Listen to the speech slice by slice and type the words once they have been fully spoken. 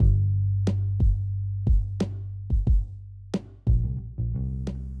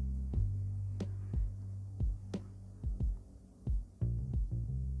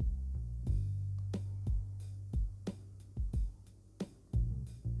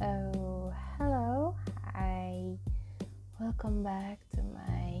Oh, hello. Welcome back to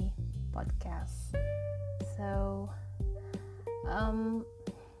my podcast. So, I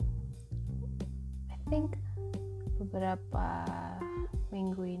think beberapa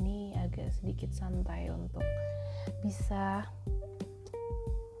minggu ini agak sedikit santai untuk bisa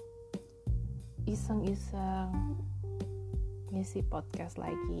iseng-iseng ngisi podcast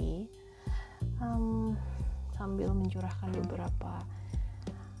lagi, sambil mencurahkan beberapa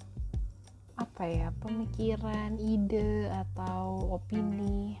pemikiran, ide atau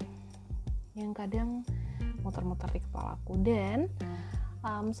opini yang kadang muter-muter di kepalaku. Dan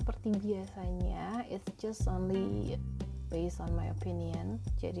seperti biasanya, it's just only based on my opinion.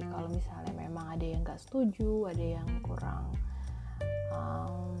 Jadi kalau misalnya memang ada yang gak setuju, ada yang kurang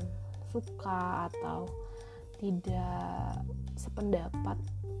suka atau tidak sependapat,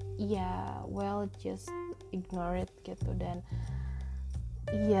 ya just ignore it gitu. Dan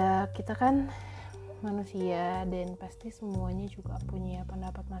ya kita kan manusia dan pasti semuanya juga punya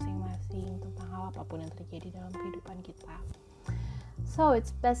pendapat masing-masing tentang hal apapun yang terjadi dalam kehidupan kita. So it's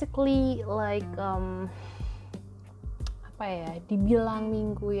basically like dibilang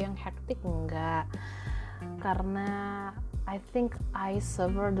minggu yang hektik enggak, karena I think I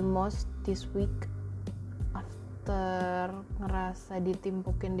suffer the most this week after ngerasa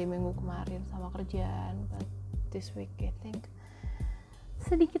ditimpukin di minggu kemarin sama kerjaan. But this week I think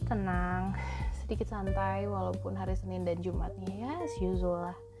sedikit tenang, sedikit santai, walaupun hari Senin dan Jumatnya ya as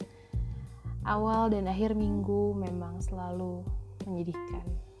usual lah. Awal dan akhir minggu memang selalu menyedihkan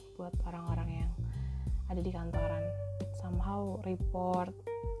buat orang-orang yang ada di kantoran. Somehow report,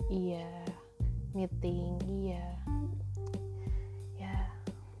 meeting,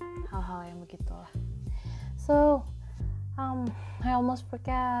 hal-hal yang begitulah. So, I almost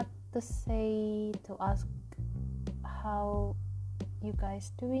forgot to ask how you guys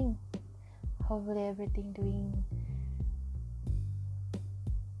doing. Hopefully everything doing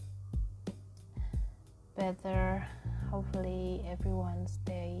better. Hopefully everyone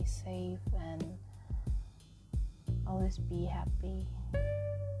stay safe and always be happy.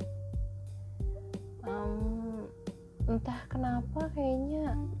 Entah kenapa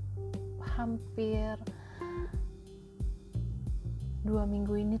kayaknya hampir 2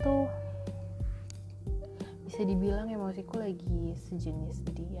 minggu ini tuh bisa dibilang emosiku lagi sejenis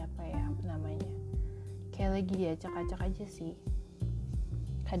kayak lagi diacak-acak aja sih.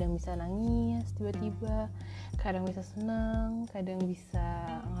 Kadang bisa nangis tiba-tiba, kadang bisa senang, kadang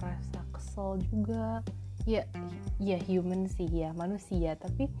bisa ngerasa kesel juga. Ya human sih, ya manusia,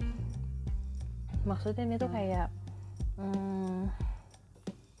 tapi maksudnya ini tuh kayak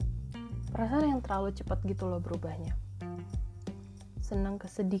perasaan yang terlalu cepat gitu loh berubahnya. Senang ke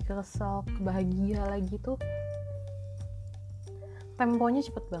sedih ke kesel ke bahagia lagi tuh temponya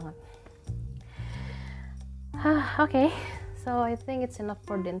cepet banget. Okay, so I think it's enough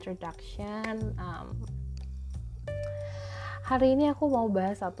for the introduction. Hari ini aku mau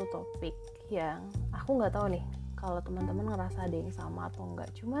bahas satu topik yang aku nggak tahu nih kalau teman-teman ngerasa ada yang sama atau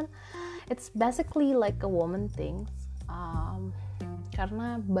enggak. Cuman it's basically like a woman thing,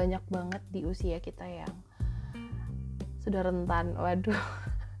 karena banyak banget di usia kita yang sudah rentan.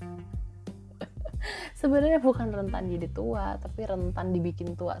 Sebenarnya bukan rentan jadi tua, tapi rentan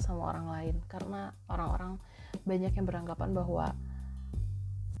dibikin tua sama orang lain. Karena orang-orang banyak yang beranggapan bahwa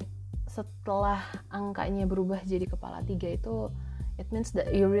setelah angkanya berubah jadi kepala 3 itu it means that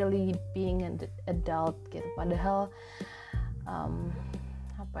you really being an adult gitu. Padahal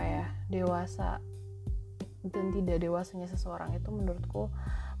dewasa dan tidak dewasanya seseorang itu menurutku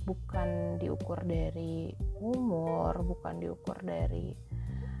bukan diukur dari umur, bukan diukur dari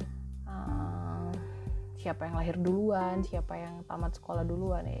siapa yang lahir duluan, siapa yang tamat sekolah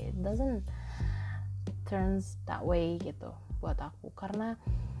duluan. It doesn't turns that way gitu buat aku, karena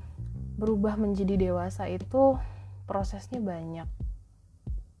berubah menjadi dewasa itu prosesnya banyak,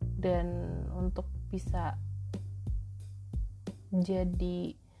 dan untuk bisa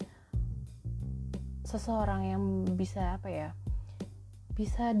jadi seseorang yang bisa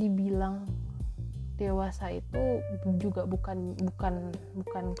dibilang dewasa itu juga bukan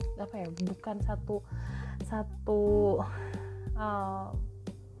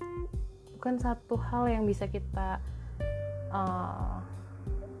satu hal yang bisa kita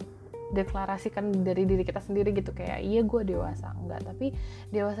deklarasikan dari diri kita sendiri gitu, kayak iya gue dewasa, enggak. Tapi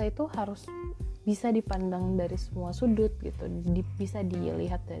dewasa itu harus bisa dipandang dari semua sudut gitu, bisa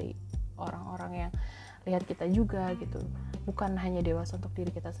dilihat dari orang-orang yang lihat kita juga gitu, bukan hanya dewasa untuk diri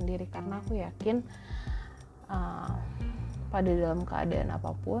kita sendiri. Karena aku yakin uh, pada dalam keadaan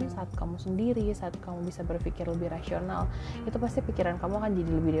apapun, saat kamu sendiri, saat kamu bisa berpikir lebih rasional, itu pasti pikiran kamu akan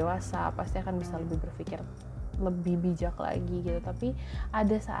jadi lebih dewasa, pasti akan bisa lebih berpikir lebih bijak lagi gitu. Tapi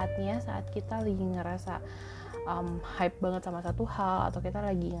ada saatnya saat kita lagi ngerasa hype banget sama satu hal, atau kita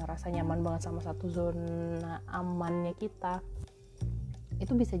lagi ngerasa nyaman banget sama satu zona amannya kita,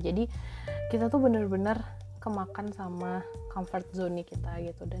 itu bisa jadi kita tuh bener-bener kemakan sama comfort zone kita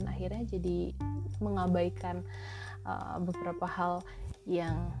gitu, dan akhirnya jadi mengabaikan beberapa hal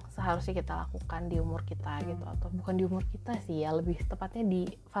yang seharusnya kita lakukan di umur kita gitu, atau bukan di umur kita sih ya, lebih tepatnya di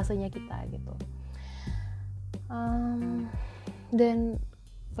fasenya kita gitu. Dan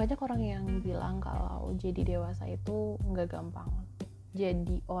banyak orang yang bilang kalau jadi dewasa itu nggak gampang.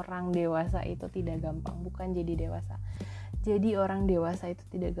 Jadi orang dewasa itu tidak gampang, bukan jadi dewasa. Jadi orang dewasa itu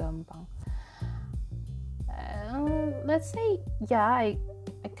tidak gampang. Let's say I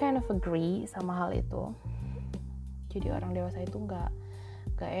kind of agree sama hal itu. Jadi orang dewasa itu nggak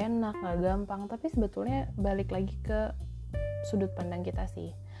enak, nggak gampang. Tapi sebetulnya balik lagi ke sudut pandang kita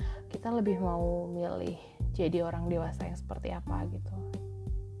sih. Kita lebih mau milih jadi orang dewasa yang seperti apa gitu.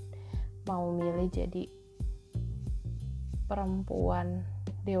 Mau milih jadi perempuan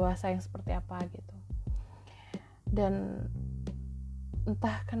dewasa yang seperti apa gitu. Dan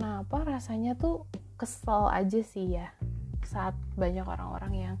entah kenapa rasanya tuh kesel aja sih ya, saat banyak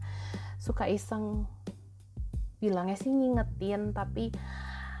orang-orang yang suka iseng bilangnya sih ngingetin, tapi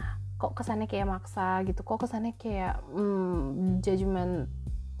kok kesannya kayak maksa gitu, kok kesannya kayak judgement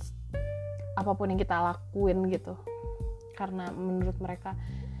apapun yang kita lakuin gitu, karena menurut mereka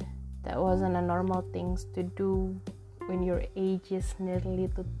that wasn't a normal things to do when your age is nearly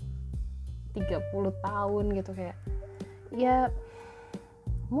to 30 tahun gitu. Kayak ya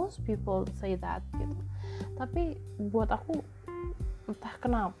most people say that gitu, tapi buat aku entah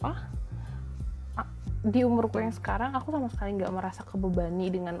kenapa di umurku yang sekarang aku sama sekali nggak merasa kebebani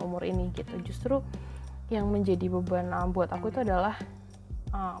dengan umur ini gitu. Justru yang menjadi beban buat aku itu adalah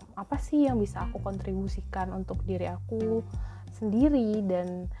apa sih yang bisa aku kontribusikan untuk diri aku sendiri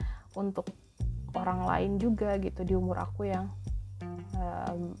dan untuk orang lain juga gitu di umur aku yang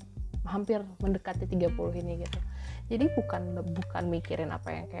hampir mendekati 30 ini gitu. Jadi bukan mikirin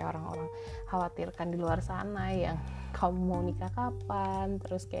apa yang kayak orang-orang khawatirkan di luar sana, yang kamu mau nikah kapan,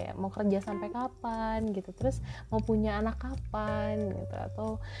 terus kayak mau kerja sampai kapan gitu, terus mau punya anak kapan gitu,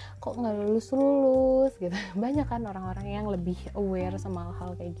 atau kok nggak lulus gitu. Banyak kan orang-orang yang lebih aware sama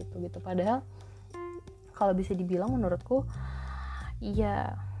hal kayak gitu. Padahal kalau bisa dibilang menurutku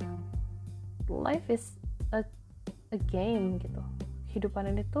ya life is a game gitu.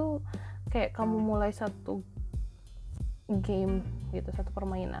 Kehidupan ini tuh kayak kamu mulai satu game gitu, satu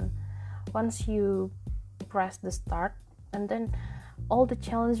permainan. Once you press the start, and then all the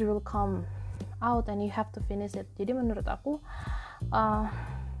challenge will come out and you have to finish it. Jadi menurut aku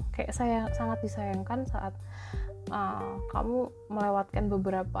kayak sangat disayangkan saat kamu melewatkan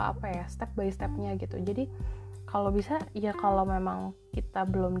beberapa step by stepnya gitu. Jadi kalau bisa ya, kalau memang kita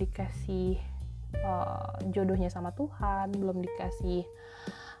belum dikasih jodohnya sama Tuhan, belum dikasih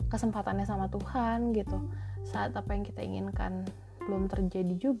kesempatannya sama Tuhan gitu, saat apa yang kita inginkan belum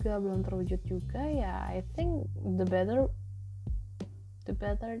terjadi juga, belum terwujud juga, ya I think the better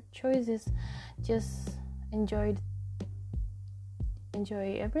choice is just enjoy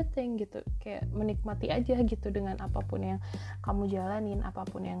everything gitu, kayak menikmati aja gitu dengan apapun yang kamu jalanin,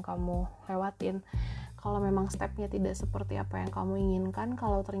 apapun yang kamu lewatin. Kalau memang stepnya tidak seperti apa yang kamu inginkan,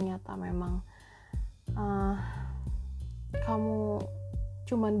 kalau ternyata memang kamu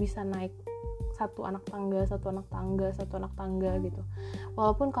cuman bisa naik satu anak tangga gitu,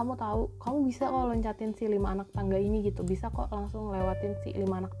 walaupun kamu tahu kamu bisa kok loncatin si 5 anak tangga ini gitu, bisa kok langsung lewatin si 5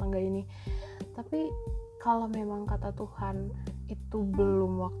 anak tangga ini. Tapi kalau memang kata Tuhan itu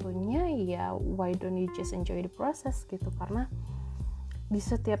belum waktunya, ya why don't you just enjoy the process gitu. Karena di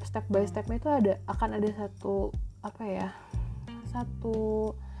setiap step by stepnya itu akan ada satu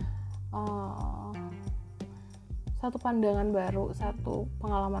pandangan baru, satu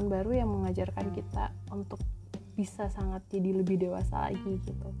pengalaman baru yang mengajarkan kita untuk bisa sangat jadi lebih dewasa lagi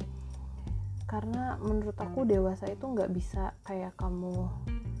gitu. Karena menurut aku dewasa itu nggak bisa kayak kamu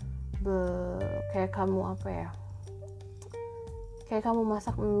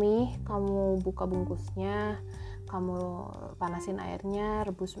masak mie, kamu buka bungkusnya, kamu panasin airnya,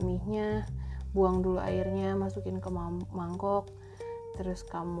 rebus mie-nya, buang dulu airnya, masukin ke mangkok, terus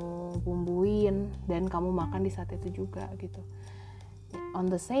kamu bumbuin dan kamu makan di saat itu juga gitu. On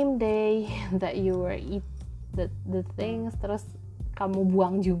the same day that you were eat the things, terus kamu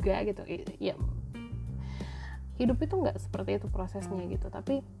buang juga gitu. Ya, hidup itu nggak seperti itu prosesnya gitu.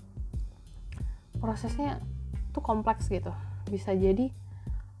 Tapi prosesnya tuh kompleks gitu. Bisa jadi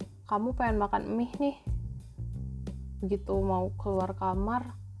kamu pengen makan mie nih, begitu mau keluar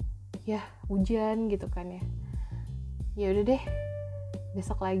kamar ya hujan gitu kan ya. Ya udah deh,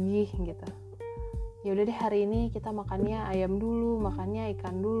 besok lagi gitu. Ya udah deh, hari ini kita makannya ayam dulu, makannya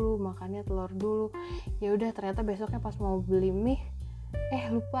ikan dulu, makannya telur dulu. Ya udah, ternyata besoknya pas mau beli mie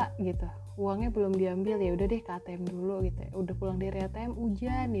lupa gitu, uangnya belum diambil. Ya udah deh, ke ATM dulu gitu. Udah pulang dari ATM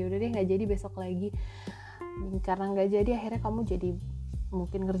hujan, ya udah deh nggak jadi, besok lagi. Karena nggak jadi, akhirnya kamu jadi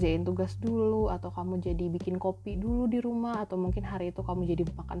mungkin ngerjain tugas dulu, atau kamu jadi bikin kopi dulu di rumah, atau mungkin hari itu kamu jadi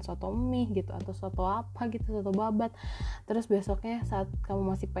makan soto mie gitu, atau soto apa gitu, soto babat. Terus besoknya saat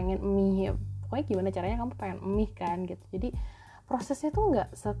kamu masih pengen mie, ya pokoknya gimana caranya kamu pengen mie kan gitu. Jadi prosesnya tuh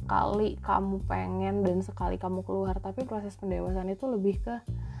nggak sekali kamu pengen dan sekali kamu keluar, tapi proses pendewasaan itu lebih ke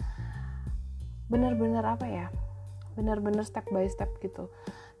benar-benar benar-benar step by step gitu.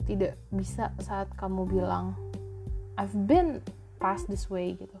 Tidak bisa saat kamu bilang I've been past this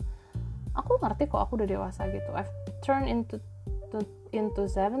way gitu, aku ngerti kok, aku udah dewasa gitu, I've turned into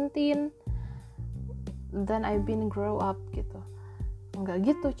 17, then I've been grow up gitu. Nggak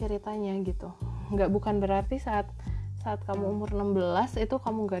gitu ceritanya gitu. Bukan berarti saat kamu umur 16 itu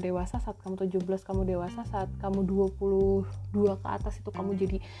kamu nggak dewasa, saat kamu 17 kamu dewasa, saat kamu 22 ke atas itu kamu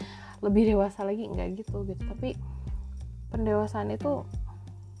jadi lebih dewasa lagi. Nggak gitu. Tapi pendewasaan itu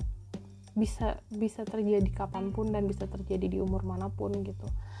bisa terjadi kapanpun dan bisa terjadi di umur manapun gitu.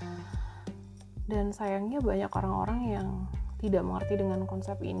 Dan sayangnya banyak orang-orang yang tidak mengerti dengan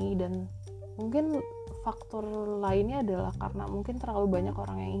konsep ini, dan mungkin faktor lainnya adalah karena mungkin terlalu banyak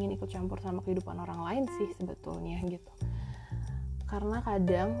orang yang ingin ikut campur sama kehidupan orang lain sih sebetulnya gitu. Karena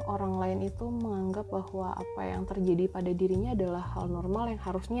kadang orang lain itu menganggap bahwa apa yang terjadi pada dirinya adalah hal normal yang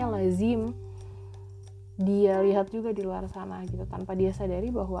harusnya lazim dia lihat juga di luar sana gitu, tanpa dia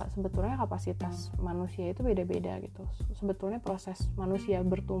sadari bahwa sebetulnya kapasitas manusia itu beda-beda gitu. Sebetulnya proses manusia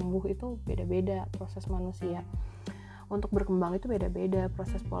bertumbuh itu beda-beda, proses manusia untuk berkembang itu beda-beda,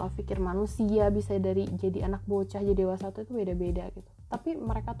 proses pola pikir manusia bisa dari jadi anak bocah jadi dewasa itu beda-beda gitu. Tapi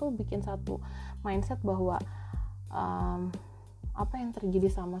mereka tuh bikin satu mindset bahwa apa yang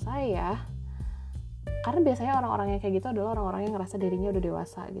terjadi sama saya, karena biasanya orang-orang yang kayak gitu adalah orang-orang yang ngerasa dirinya udah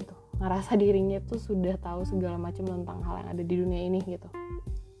dewasa gitu, ngerasa dirinya tuh sudah tahu segala macam tentang hal yang ada di dunia ini gitu.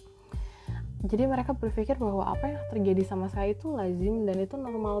 Jadi mereka berpikir bahwa apa yang terjadi sama saya itu lazim dan itu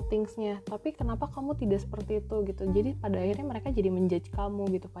normal things-nya. Tapi kenapa kamu tidak seperti itu gitu. Jadi pada akhirnya mereka jadi menjudge kamu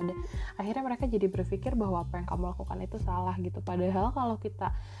gitu. Pada akhirnya mereka jadi berpikir bahwa apa yang kamu lakukan itu salah gitu. Padahal kalau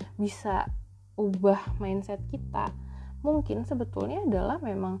kita bisa ubah mindset kita, mungkin sebetulnya adalah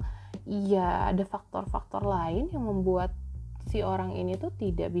memang iya ada faktor-faktor lain yang membuat si orang ini tuh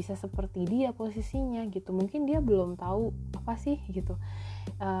tidak bisa seperti dia posisinya gitu. Mungkin dia belum tahu apa sih gitu,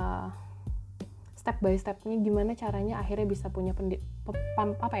 step by stepnya gimana caranya akhirnya bisa punya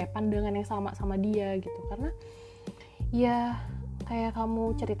pandangan yang sama dia gitu. Karena ya kayak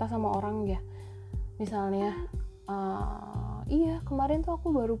kamu cerita sama orang ya, misalnya iya kemarin tuh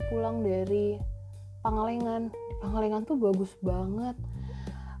aku baru pulang dari Pangalengan. Di Pangalengan tuh bagus banget,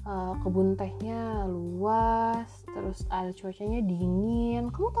 kebun tehnya luas, terus ada cuacanya dingin.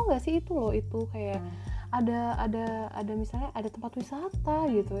 Kamu tau gak sih itu loh, itu kayak ada misalnya ada tempat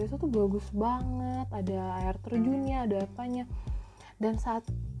wisata gitu, itu tuh bagus banget, ada air terjunnya, ada apanya. Dan saat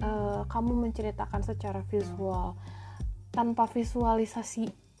kamu menceritakan secara visual tanpa visualisasi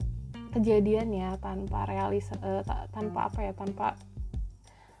kejadiannya, tanpa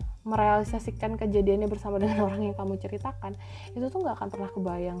merealisasikan kejadiannya bersama dengan orang yang kamu ceritakan, itu tuh nggak akan pernah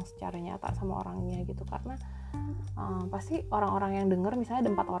kebayang secara nyata sama orangnya gitu. Karena pasti orang-orang yang dengar, misalnya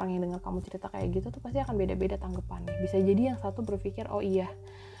ada 4 orang yang dengar kamu cerita kayak gitu tuh pasti akan beda-beda tanggapannya. Bisa jadi yang satu berpikir oh iya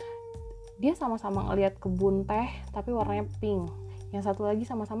dia sama-sama ngelihat kebun teh tapi warnanya pink, yang satu lagi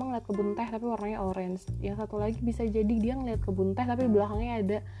sama-sama ngeliat kebun teh tapi warnanya orange, yang satu lagi bisa jadi dia ngeliat kebun teh tapi di belakangnya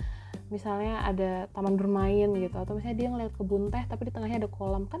ada misalnya ada taman bermain gitu, atau misalnya dia ngeliat kebun teh tapi di tengahnya ada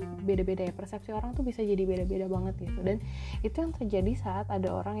kolam. Kan beda-beda ya, persepsi orang tuh bisa jadi beda-beda banget gitu. Dan itu yang terjadi saat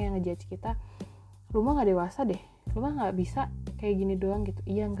ada orang yang ngejudge kita, lu mah gak dewasa deh, lu mah gak bisa kayak gini doang gitu.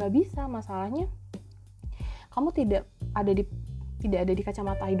 Iya gak bisa, masalahnya kamu tidak ada di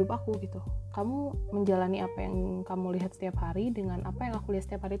kacamata hidup aku gitu. Kamu menjalani apa yang kamu lihat setiap hari dengan apa yang aku lihat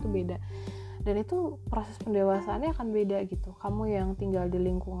setiap hari itu beda. Dan itu proses pendewasaannya akan beda gitu. Kamu yang tinggal di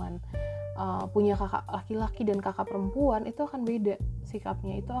lingkungan punya kakak laki-laki dan kakak perempuan, itu akan beda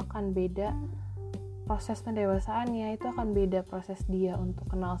sikapnya, itu akan beda proses pendewasaannya, itu akan beda proses dia untuk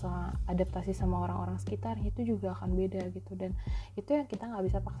kenal sama adaptasi sama orang-orang sekitar, itu juga akan beda gitu. Dan itu yang kita nggak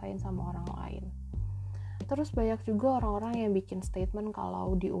bisa paksain sama orang lain. Terus banyak juga orang-orang yang bikin statement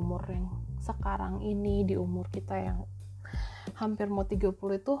kalau di umur yang sekarang ini di umur kita yang hampir mau 30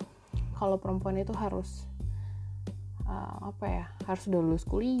 itu, kalau perempuan itu harus harus udah lulus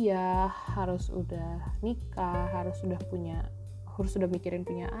kuliah, harus udah nikah, harus udah mikirin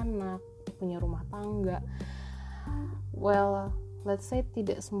punya anak, punya rumah tangga. Well, let's say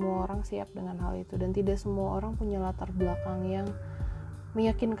tidak semua orang siap dengan hal itu, dan tidak semua orang punya latar belakang yang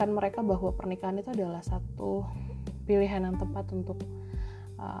meyakinkan mereka bahwa pernikahan itu adalah satu pilihan yang tepat untuk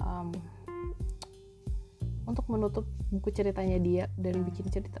menutup buku ceritanya dia dan bikin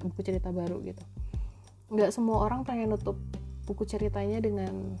buku cerita baru gitu. Nggak semua orang pengen nutup buku ceritanya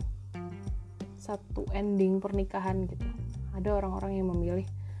dengan satu ending pernikahan gitu. Ada orang-orang yang memilih,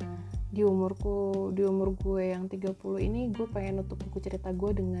 di umur gue yang 30 ini gue pengen nutup buku cerita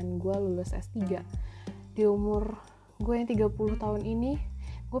gue dengan gue lulus S3. Di umur gue yang 30 tahun ini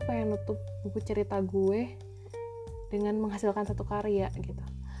gue pengen nutup buku cerita gue dengan menghasilkan satu karya gitu.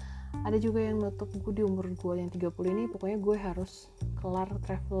 Ada juga yang nutup buku di umur gue yang 30 ini, pokoknya gue harus kelar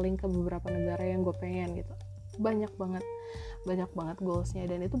traveling ke beberapa negara yang gue pengen gitu. Banyak banget goalsnya,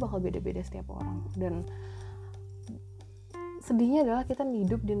 dan itu bakal beda-beda setiap orang. Dan sedihnya adalah kita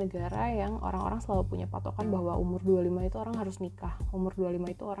hidup di negara yang orang-orang selalu punya patokan bahwa umur 25 itu orang harus nikah, umur 25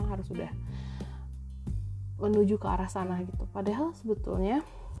 itu orang harus sudah menuju ke arah sana gitu. Padahal sebetulnya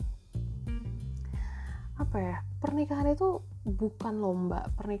pernikahan itu bukan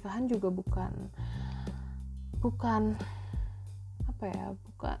lomba, pernikahan juga bukan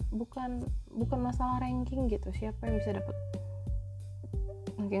masalah ranking gitu, siapa yang bisa dapat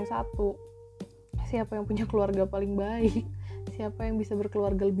ranking 1, siapa yang punya keluarga paling baik, siapa yang bisa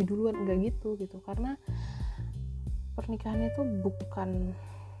berkeluarga lebih duluan, enggak gitu. Karena pernikahan itu bukan,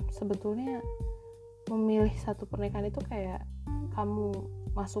 sebetulnya memilih satu pernikahan itu kayak kamu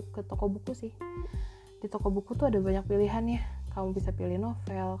masuk ke toko buku sih. Di toko buku tuh ada banyak pilihannya. Kamu bisa pilih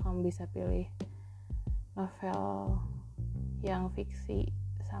novel, kamu bisa pilih novel yang fiksi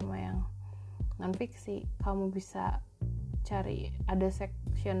sama yang non fiksi. Kamu bisa cari, ada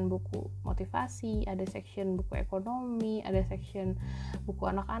section buku motivasi, ada section buku ekonomi, ada section buku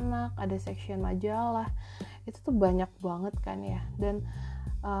anak-anak, ada section majalah. Itu tuh banyak banget kan ya. Dan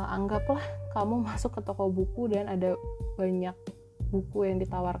anggaplah kamu masuk ke toko buku dan ada banyak buku yang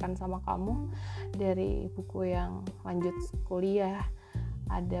ditawarkan sama kamu, dari buku yang lanjut kuliah,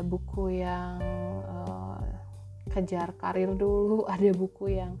 ada buku yang kejar karir dulu, ada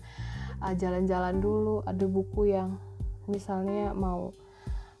buku yang jalan-jalan dulu, ada buku yang misalnya mau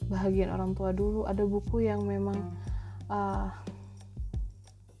bahagian orang tua dulu, ada buku yang memang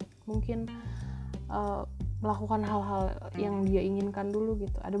mungkin melakukan hal-hal yang dia inginkan dulu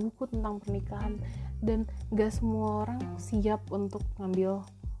gitu. Ada buku tentang pernikahan, dan gak semua orang siap untuk ngambil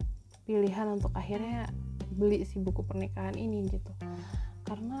pilihan untuk akhirnya beli si buku pernikahan ini gitu.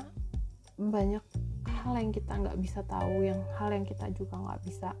 Karena banyak hal yang kita gak bisa tahu, hal yang kita juga gak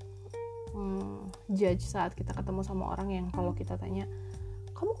bisa judge saat kita ketemu sama orang yang kalau kita tanya,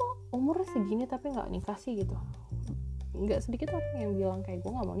 kamu kok umurnya segini tapi gak nikah sih gitu. Gak sedikit orang yang bilang kayak,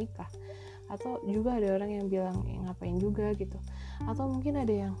 gue gak mau nikah. Atau juga ada orang yang bilang, ngapain juga gitu. Atau mungkin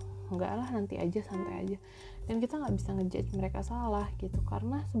ada yang, enggak lah, nanti aja, santai aja. Dan kita gak bisa ngejudge mereka salah gitu,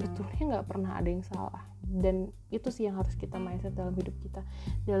 karena sebetulnya gak pernah ada yang salah. Dan itu sih yang harus kita mindset dalam hidup kita.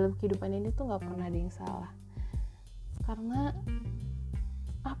 Dalam kehidupan ini tuh gak pernah ada yang salah. Karena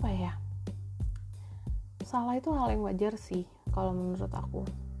salah itu hal yang wajar sih kalau menurut aku.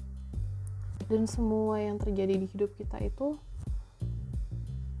 Dan semua yang terjadi di hidup kita itu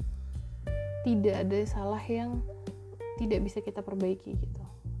tidak ada salah yang tidak bisa kita perbaiki gitu.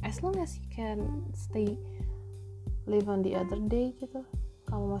 As long as you can live on the other day gitu,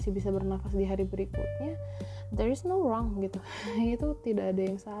 kamu masih bisa bernafas di hari berikutnya, there is no wrong gitu. Itu tidak ada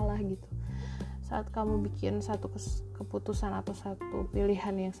yang salah gitu. Saat kamu bikin satu keputusan atau satu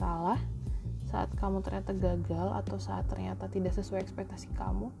pilihan yang salah, saat kamu ternyata gagal, atau saat ternyata tidak sesuai ekspektasi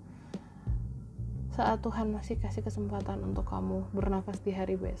kamu, saat Tuhan masih kasih kesempatan untuk kamu bernafas di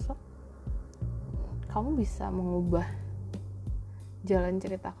hari besok, kamu bisa mengubah jalan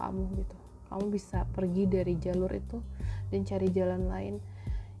cerita kamu gitu. Kamu bisa pergi dari jalur itu dan cari jalan lain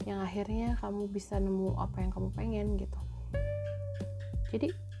yang akhirnya kamu bisa nemu apa yang kamu pengen gitu. Jadi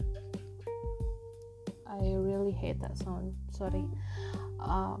I really hate that sound, sorry.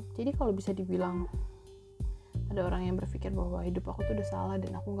 Jadi kalau bisa dibilang ada orang yang berpikir bahwa hidup aku tuh udah salah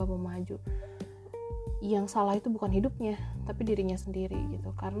dan aku gak mau maju, yang salah itu bukan hidupnya tapi dirinya sendiri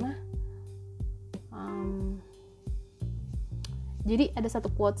gitu. Karena jadi ada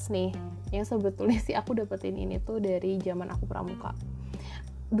satu quotes nih yang sebetulnya sih aku dapetin ini tuh dari zaman aku pramuka.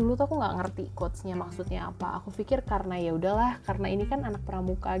 dulu tuh aku nggak ngerti quotes-nya maksudnya apa. Aku pikir karena ya udahlah, karena ini kan anak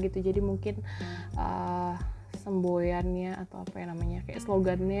pramuka gitu, jadi mungkin semboyannya atau apa ya namanya, kayak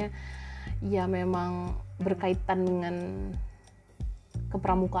slogannya ya memang berkaitan dengan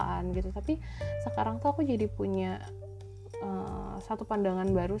kepramukaan gitu. Tapi sekarang tuh aku jadi punya satu pandangan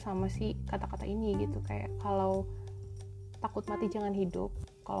baru sama si kata-kata ini gitu, kayak kalau takut mati jangan hidup,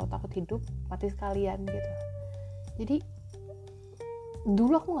 kalau takut hidup mati sekalian gitu. Jadi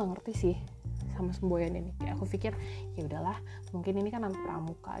dulu aku nggak ngerti sih sama semboyan ini, kayak aku pikir ya udahlah mungkin ini kan anak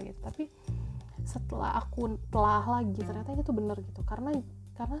pramuka gitu. Tapi setelah aku telah lagi ternyata itu bener gitu, karena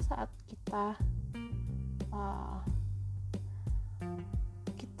saat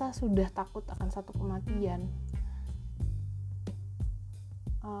kita sudah takut akan satu kematian,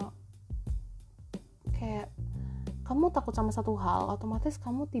 kayak kamu takut sama satu hal, otomatis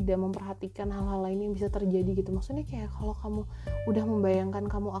kamu tidak memperhatikan hal-hal lain yang bisa terjadi gitu. Maksudnya kayak kalau kamu udah membayangkan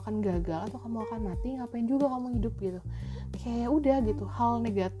kamu akan gagal atau kamu akan mati, ngapain juga kamu hidup gitu. Kayak udah gitu, hal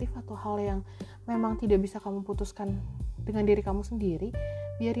negatif atau hal yang memang tidak bisa kamu putuskan dengan diri kamu sendiri,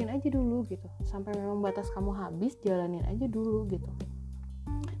 biarin aja dulu gitu. Sampai memang batas kamu habis, jalanin aja dulu gitu.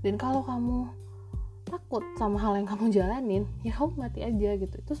 Dan kalau kamu takut sama hal yang kamu jalanin, ya kamu mati aja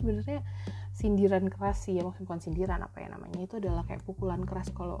gitu. Itu sebenarnya sindiran keras sih ya, maksudnya bukan sindiran, apa ya namanya, itu adalah kayak pukulan keras.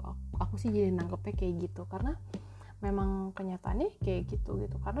 Kalau aku sih jadi nangkepnya kayak gitu, karena memang kenyataannya kayak gitu.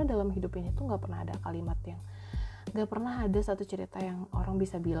 Karena dalam hidup ini tuh nggak pernah ada kalimat yang, nggak pernah ada satu cerita yang orang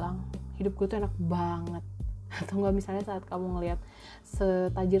bisa bilang hidup gue tuh enak banget. Atau nggak, misalnya saat kamu ngelihat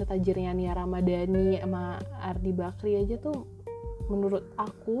setajir-tajirnya Nia Ramadhani sama Ardi Bakri aja tuh, menurut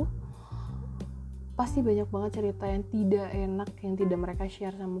aku pasti banyak banget cerita yang tidak enak yang tidak mereka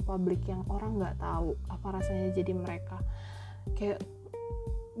share sama publik, yang orang nggak tahu apa rasanya jadi mereka. Kayak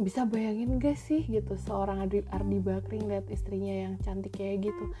bisa bayangin gak sih gitu, seorang Ardi Bakri ngeliat istrinya yang cantik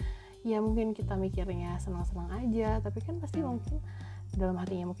kayak gitu. Ya mungkin kita mikirnya senang-senang aja, tapi kan pasti mungkin dalam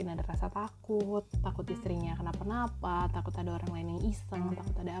hatinya mungkin ada rasa takut istrinya kenapa-napa, takut ada orang lain yang iseng,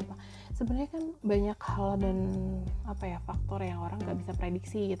 takut ada apa. Sebenarnya kan banyak hal dan apa ya, faktor yang orang nggak bisa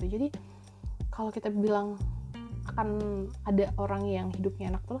prediksi gitu. Jadi kalau kita bilang akan ada orang yang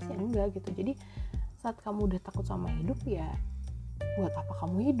hidupnya enak terus, ya enggak gitu. Jadi saat kamu udah takut sama hidup, ya buat apa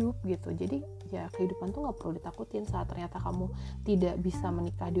kamu hidup gitu. Jadi ya kehidupan tuh gak perlu ditakutin. Saat ternyata kamu tidak bisa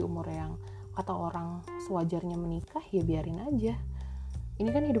menikah di umur yang kata orang sewajarnya menikah, ya biarin aja. Ini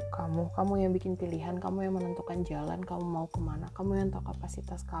kan hidup kamu yang bikin pilihan, kamu yang menentukan jalan, kamu mau kemana, kamu yang tahu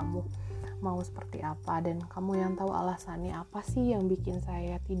kapasitas kamu mau seperti apa, dan kamu yang tahu alasannya apa sih yang bikin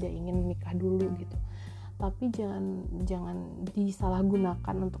saya tidak ingin menikah dulu gitu. Tapi jangan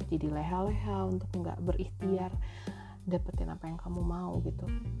disalahgunakan untuk jadi leha-leha, untuk nggak berikhtiar dapetin apa yang kamu mau gitu.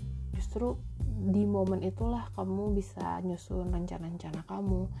 Justru di momen itulah kamu bisa nyusun rencana-rencana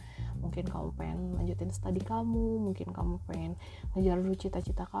kamu. Mungkin kamu pengen lanjutin studi kamu, mungkin kamu pengen ngejar dulu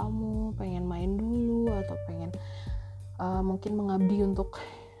cita-cita kamu, pengen main dulu, atau pengen mungkin mengabdi untuk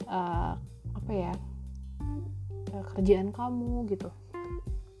kerjaan kamu gitu.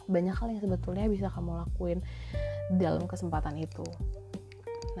 Banyak hal yang sebetulnya bisa kamu lakuin dalam kesempatan itu.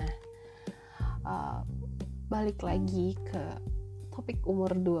 Nah, balik lagi ke topik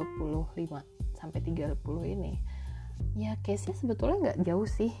umur 25 sampai 30 ini. Ya case-nya sebetulnya nggak jauh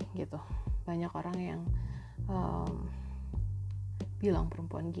sih gitu. Banyak orang yang bilang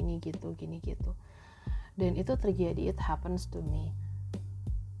perempuan gini gitu. Dan itu terjadi, it happens to me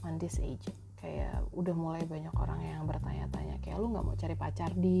on this age. Kayak udah mulai banyak orang yang bertanya-tanya, kayak lu gak mau cari pacar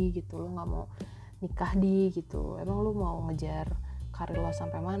di gitu, lu gak mau nikah di gitu, emang lu mau ngejar karir lo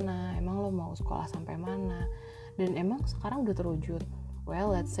sampai mana, emang lu mau sekolah sampai mana. Dan emang sekarang udah terwujud?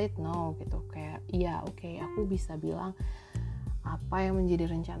 Well, let's say no gitu. Kayak iya, oke, aku bisa bilang apa yang menjadi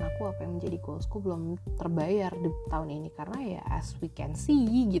rencanaku, apa yang menjadi goalsku belum terbayar di tahun ini, karena ya as we can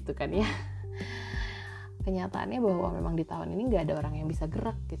see gitu kan ya. Kenyataannya bahwa memang di tahun ini gak ada orang yang bisa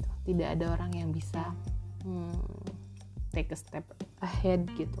gerak gitu, tidak ada orang yang bisa take a step ahead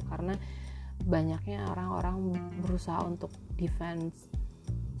gitu, karena banyaknya orang-orang berusaha untuk defense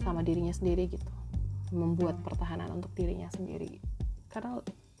sama dirinya sendiri gitu, membuat pertahanan untuk dirinya sendiri. Karena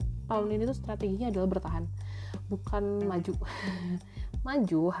tahun ini tuh strateginya adalah bertahan, bukan maju.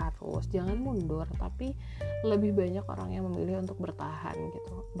 Maju harus, jangan mundur, tapi lebih banyak orang yang memilih untuk bertahan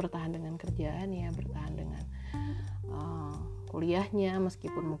gitu, bertahan dengan kerjaannya, bertahan dengan kuliahnya,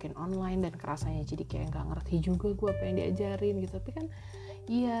 meskipun mungkin online dan kerasanya jadi kayak nggak ngerti juga gue apa yang diajarin gitu. Tapi kan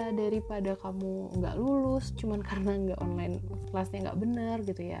iya, daripada kamu nggak lulus cuman karena nggak online, kelasnya nggak benar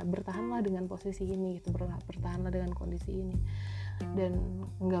gitu ya, bertahanlah dengan posisi ini gitu, bertahanlah dengan kondisi ini. Dan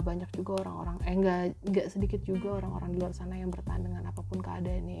nggak banyak juga orang-orang nggak sedikit juga orang-orang di luar sana yang bertahan dengan apapun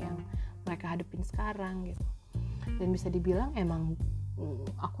keadaannya yang mereka hadapin sekarang gitu. Dan bisa dibilang emang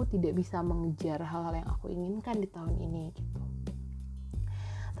aku tidak bisa mengejar hal-hal yang aku inginkan di tahun ini gitu.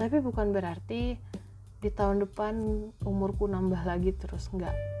 Tapi bukan berarti di tahun depan umurku nambah lagi terus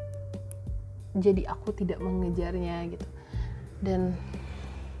nggak, jadi aku tidak mengejarnya gitu. Dan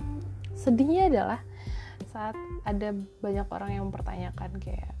sedihnya adalah saat ada banyak orang yang mempertanyakan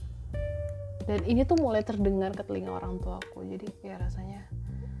kayak, dan ini tuh mulai terdengar ke telinga orang tua aku, jadi kayak rasanya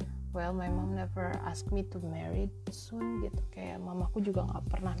well, my mom never ask me to marry soon gitu. Kayak mamaku juga gak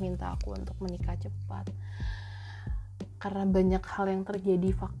pernah minta aku untuk menikah cepat, karena banyak hal yang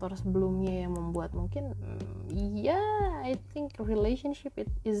terjadi, faktor sebelumnya yang membuat mungkin I think relationship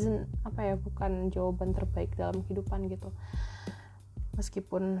it isn't bukan jawaban terbaik dalam kehidupan gitu.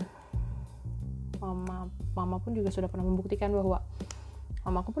 Meskipun mama pun juga sudah pernah membuktikan bahwa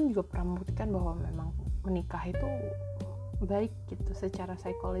mamaku pun juga pernah membuktikan bahwa memang menikah itu baik gitu, secara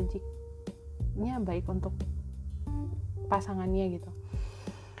psikologiknya baik untuk pasangannya gitu.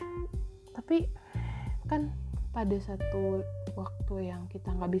 Tapi kan pada satu waktu yang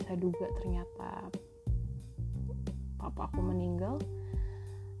kita nggak bisa duga, ternyata papa aku meninggal.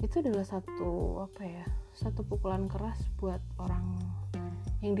 Itu adalah satu pukulan keras buat orang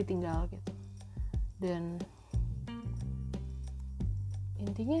yang ditinggal gitu. Dan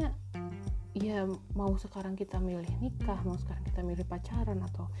intinya ya, mau sekarang kita milih nikah, mau sekarang kita milih pacaran,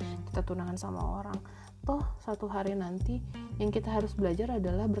 atau kita tunangan sama orang, toh satu hari nanti yang kita harus belajar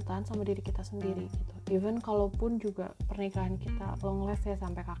adalah bertahan sama diri kita sendiri gitu. Even kalaupun juga pernikahan kita long last ya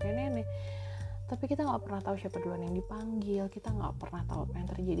sampai kakek nenek, tapi kita nggak pernah tahu siapa duluan yang dipanggil, kita nggak pernah tahu apa yang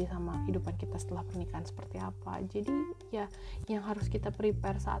terjadi sama kehidupan kita setelah pernikahan seperti apa. Jadi ya, yang harus kita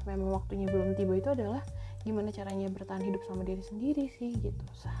prepare saat memang waktunya belum tiba itu adalah gimana caranya bertahan hidup sama diri sendiri sih gitu,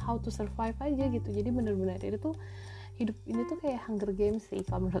 how to survive aja gitu. Jadi benar-benar hidup ini tuh kayak Hunger Games sih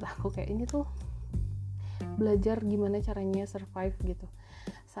kalau menurut aku. Kayak ini tuh belajar gimana caranya survive gitu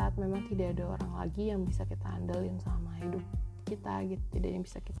saat memang tidak ada orang lagi yang bisa kita andelin sama hidup kita gitu, tidak yang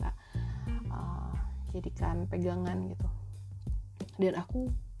bisa kita jadikan pegangan gitu. Dan aku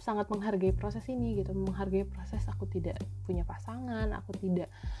sangat menghargai proses ini gitu, menghargai proses aku tidak punya pasangan, aku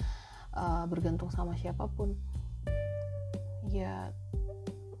tidak bergantung sama siapapun. Ya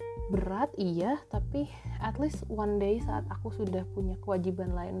berat iya, tapi at least one day saat aku sudah punya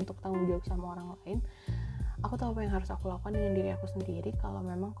kewajiban lain untuk tanggung jawab sama orang lain, aku tahu apa yang harus aku lakukan dengan diri aku sendiri kalau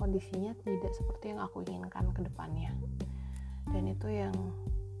memang kondisinya tidak seperti yang aku inginkan ke depannya. Dan itu yang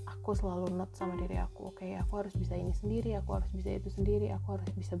aku selalu note sama diri aku, oke, aku harus bisa ini sendiri, aku harus bisa itu sendiri, aku harus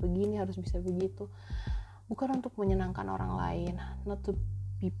bisa begini, harus bisa begitu. Bukan untuk menyenangkan orang lain, not to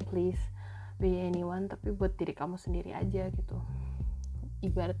be pleased by anyone, tapi buat diri kamu sendiri aja gitu.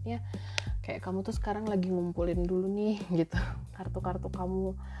 Ibaratnya kayak kamu tuh sekarang lagi ngumpulin dulu nih gitu kartu-kartu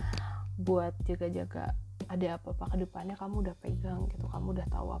kamu buat jaga-jaga ada apa-apa ke depannya, kamu udah pegang gitu, kamu udah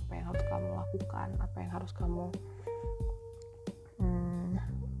tahu apa yang harus kamu lakukan, apa yang harus kamu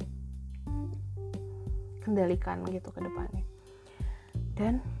kendalikan gitu ke depannya.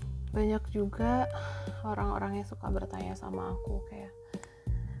 Dan banyak juga orang-orang yang suka bertanya sama aku kayak,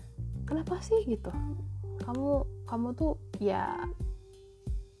 kenapa sih gitu, kamu tuh ya,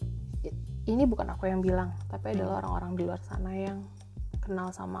 ini bukan aku yang bilang, tapi adalah orang-orang di luar sana yang kenal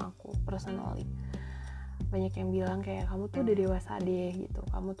sama aku personally. Banyak yang bilang kayak, kamu tuh udah dewasa deh gitu,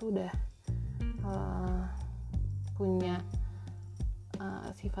 kamu tuh udah punya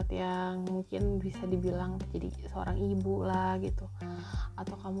sifat yang mungkin bisa dibilang jadi seorang ibu lah gitu,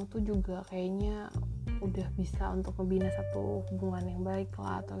 atau kamu tuh juga kayaknya udah bisa untuk membina satu hubungan yang baik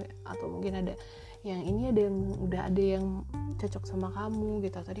lah, atau mungkin ada yang ini, udah ada yang cocok sama kamu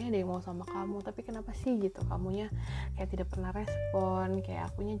gitu, atau ada yang mau sama kamu, tapi kenapa sih gitu kamunya kayak tidak pernah respon,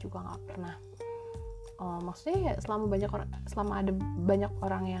 kayak akunya juga nggak pernah. Maksudnya ya selama ada banyak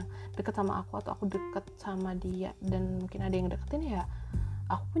orang yang deket sama aku atau aku deket sama dia dan mungkin ada yang deketin, ya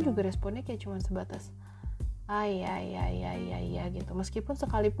aku pun juga responnya kayak cuma sebatas ya gitu. Meskipun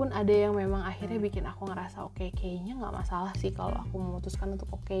sekalipun ada yang memang akhirnya bikin aku ngerasa oke, kayaknya nggak masalah sih kalau aku memutuskan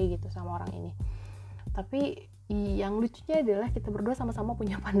untuk oke gitu sama orang ini. Tapi yang lucunya adalah kita berdua sama-sama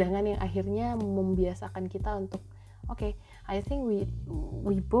punya pandangan yang akhirnya membiasakan kita untuk oke, I think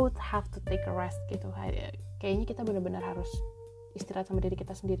we both have to take a rest gitu. Kayaknya kita benar-benar harus istirahat sama diri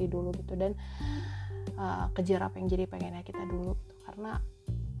kita sendiri dulu gitu, dan kejar apa yang jadi pengennya kita dulu gitu. Karena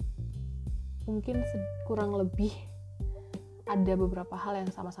mungkin kurang lebih ada beberapa hal yang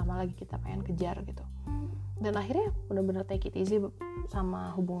sama-sama lagi kita pengen kejar gitu. Dan akhirnya benar-benar take it easy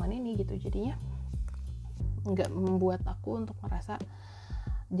sama hubungan ini gitu. Jadinya nggak membuat aku untuk merasa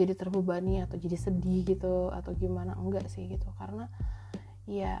jadi terbebani atau jadi sedih gitu atau gimana, enggak sih gitu. Karena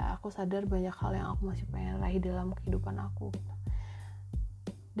ya aku sadar banyak hal yang aku masih pengen raih dalam kehidupan aku gitu.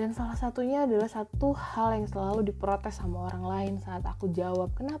 Dan salah satunya adalah satu hal yang selalu diprotes sama orang lain saat aku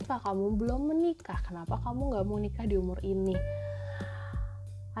jawab, kenapa kamu belum menikah, kenapa kamu gak mau nikah di umur ini,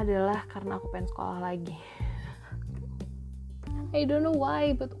 adalah karena aku pengen sekolah lagi. I don't know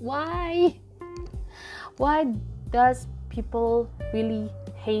why, but why does people really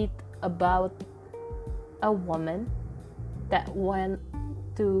hate about a woman that want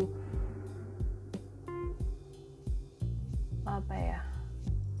to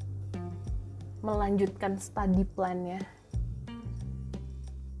melanjutkan study plan-nya?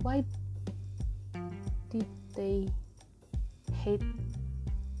 Why did they hate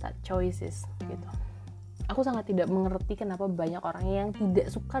that choices gitu? Aku sangat tidak mengerti kenapa banyak orang yang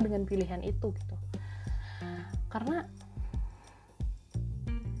tidak suka dengan pilihan itu gitu. Karena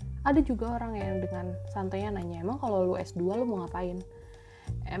ada juga orang yang dengan santainya nanya, emang kalau lu S2 lu mau ngapain?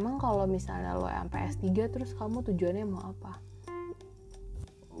 Emang kalau misalnya lu sampai S3 terus kamu tujuannya mau apa?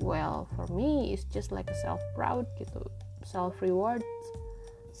 Well, for me it's just like a self-proud gitu, self-reward,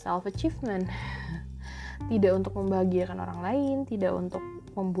 self-achievement. Tidak untuk membahagiakan orang lain, tidak untuk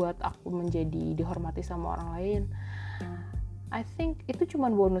membuat aku menjadi dihormati sama orang lain. I think itu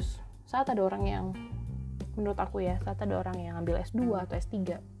cuman bonus saat ada orang yang, menurut aku ya, saat ada orang yang ambil S2 atau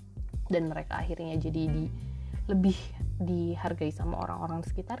S3 dan mereka akhirnya jadi lebih dihargai sama orang-orang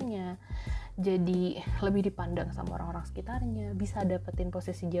sekitarnya, jadi lebih dipandang sama orang-orang sekitarnya, bisa dapetin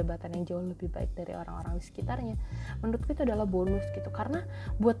posisi jabatan yang jauh lebih baik dari orang-orang di sekitarnya. Menurutku itu adalah bonus gitu, karena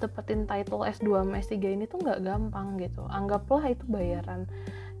buat dapetin title S2 sama S3 ini tuh gak gampang gitu. Anggaplah itu bayaran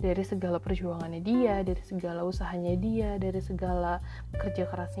dari segala perjuangannya dia, dari segala usahanya dia, dari segala kerja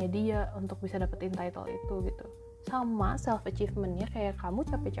kerasnya dia untuk bisa dapetin title itu gitu. Sama self achievementnya kayak kamu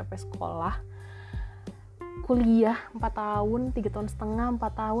capek-capek sekolah, kuliah 4 tahun, 3 tahun setengah, 4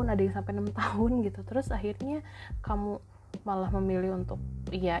 tahun, ada yang sampai 6 tahun gitu. Terus akhirnya kamu malah memilih untuk,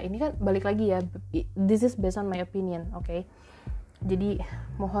 ya ini kan balik lagi ya, this is based on my opinion, okay? Jadi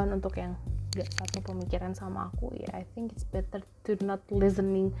mohon untuk yang gak satu pemikiran sama aku, ya I think it's better to not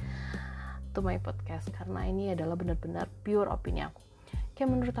listening to my podcast, karena ini adalah benar-benar pure opini aku. Kayak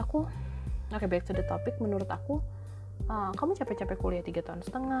menurut aku, okay, back to the topic, menurut aku kamu capek-capek kuliah 3 tahun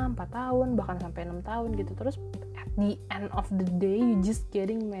setengah, 4 tahun, bahkan sampai 6 tahun gitu, terus at the end of the day you just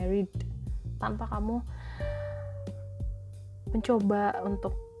getting married tanpa kamu mencoba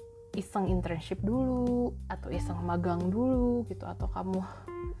untuk iseng internship dulu, atau iseng magang dulu gitu, atau kamu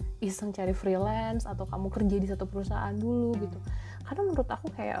iseng cari freelance, atau kamu kerja di satu perusahaan dulu gitu. Karena menurut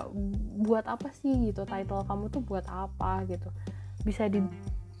aku kayak, buat apa sih gitu, title kamu tuh buat apa gitu. Bisa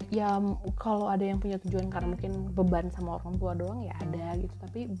ya kalau ada yang punya tujuan karena mungkin beban sama orang tua doang, ya ada gitu.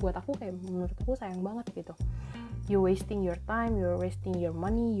 Tapi buat aku kayak, menurut aku sayang banget gitu. You wasting your time, you're wasting your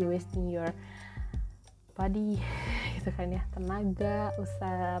money, you wasting your body gitu kan ya, tenaga,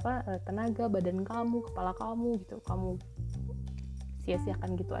 tenaga, badan kamu, kepala kamu gitu, kamu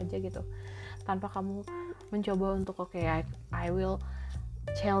sia-siakan gitu aja gitu, tanpa kamu mencoba untuk I will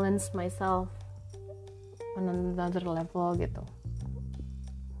challenge myself on another level gitu.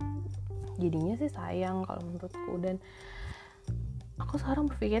 Jadinya sih sayang kalau menurutku. Dan aku sekarang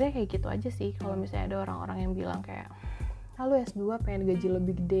berpikirnya kayak gitu aja sih. Kalau misalnya ada orang-orang yang bilang kayak, lu S2 pengen gaji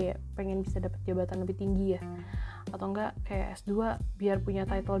lebih gede ya, pengen bisa dapat jabatan lebih tinggi ya, atau enggak kayak S2 biar punya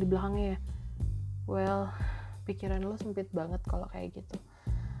title di belakangnya ya. Well, pikiran lu sempit banget kalau kayak gitu,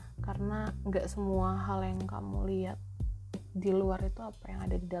 karena gak semua hal yang kamu lihat di luar itu apa yang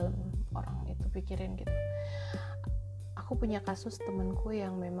ada di dalam orang itu pikirin gitu. Aku punya kasus temanku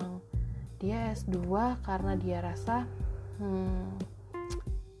yang memang dia S2 karena dia rasa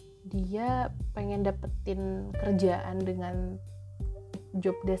dia pengen dapetin kerjaan dengan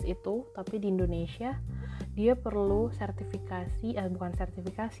job desk itu, tapi di Indonesia dia perlu sertifikasi, bukan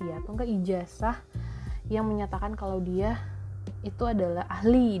sertifikasi ya, atau enggak ijazah yang menyatakan kalau dia itu adalah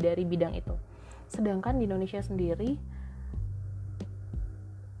ahli dari bidang itu. Sedangkan di Indonesia sendiri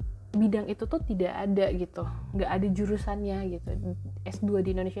bidang itu tuh tidak ada gitu, nggak ada jurusannya gitu. S2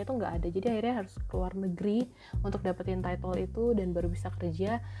 di Indonesia itu nggak ada, jadi akhirnya harus keluar negeri untuk dapetin title itu dan baru bisa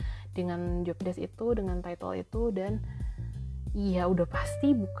kerja dengan job desk itu, dengan title itu. Dan iya udah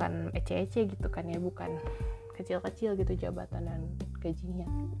pasti bukan ece-ece gitu kan ya, bukan kecil-kecil gitu jabatan dan gajinya.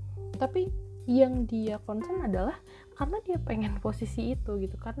 Tapi yang dia concern adalah karena dia pengen posisi itu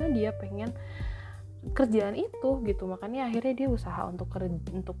gitu, karena dia pengen kerjaan itu gitu, makanya akhirnya dia usaha untuk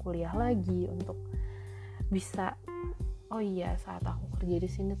kuliah lagi, untuk bisa, oh iya saat aku kerja di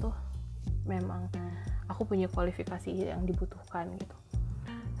sini tuh memang aku aku punya kualifikasi yang dibutuhkan gitu.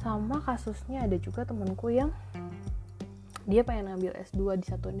 Sama kasusnya ada juga temanku yang dia pengen ngambil S2 di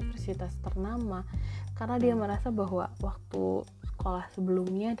satu universitas ternama karena dia merasa bahwa waktu sekolah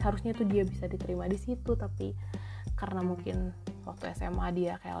sebelumnya harusnya tuh dia bisa diterima di situ, tapi karena mungkin waktu SMA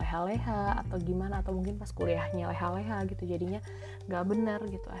dia kayak leha-leha atau gimana, atau mungkin pas kuliahnya leha-leha gitu, jadinya gak benar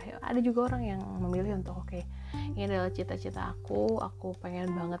gitu. Ada juga orang yang memilih untuk oke, ini adalah cita-cita aku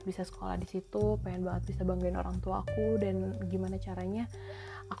pengen banget bisa sekolah di situ, pengen banget bisa banggain orang tua aku, dan gimana caranya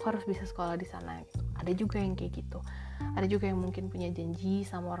aku harus bisa sekolah di sana gitu. Ada juga yang kayak gitu. Ada juga yang mungkin punya janji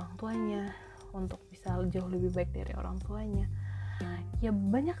sama orang tuanya untuk bisa jauh lebih baik dari orang tuanya. Ya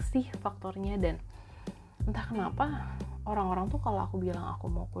banyak sih faktornya, dan entah kenapa orang-orang tuh kalau aku bilang aku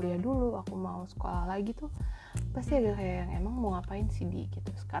mau kuliah dulu, aku mau sekolah lagi tuh pasti agak kayak yang emang mau ngapain sih di gitu.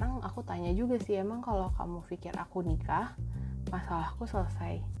 Sekarang aku tanya juga sih, emang kalau kamu pikir aku nikah masalahku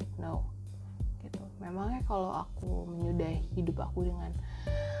selesai? No gitu. Memangnya kalau aku menyudahi hidup aku dengan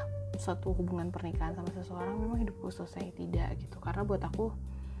satu hubungan pernikahan sama seseorang memang hidupku selesai? Tidak gitu. Karena buat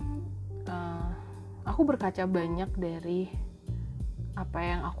aku berkaca banyak dari apa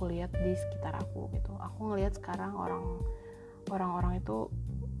yang aku lihat di sekitar aku gitu. Aku ngelihat sekarang orang-orang itu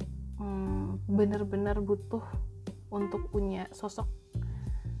benar-benar butuh untuk punya sosok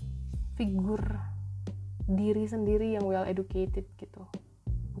figur diri sendiri yang well educated gitu.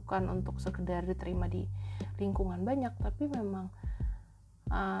 Bukan untuk sekedar diterima di lingkungan banyak, tapi memang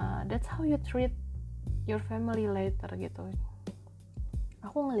that's how you treat your family later gitu.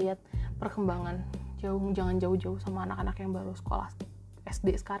 Aku ngelihat perkembangan jangan jauh-jauh sama anak-anak yang baru sekolah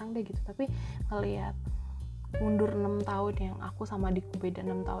SD sekarang deh gitu, tapi ngelihat mundur 6 tahun yang aku sama adikku beda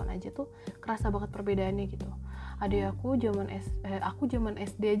 6 tahun aja tuh kerasa banget perbedaannya gitu. Adik aku zaman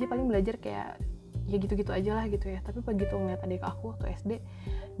SD aja paling belajar kayak ya gitu-gitu aja lah gitu ya, tapi begitu ngeliat adik aku waktu SD,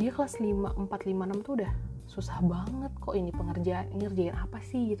 dia kelas 4, 5, 6 tuh udah susah banget kok ini ngerjain apa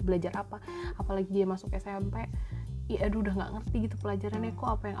sih gitu, belajar apa, apalagi dia masuk SMP. Aduh udah gak ngerti gitu pelajarannya, kok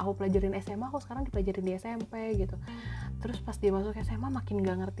apa yang aku pelajarin SMA kok sekarang dipelajarin di SMP gitu. Terus pas dia masuk SMA makin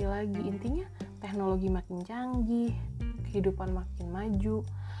gak ngerti lagi. Intinya teknologi makin canggih, kehidupan makin maju,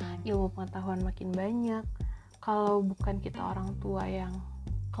 ilmu pengetahuan makin banyak. Kalau bukan kita orang tua yang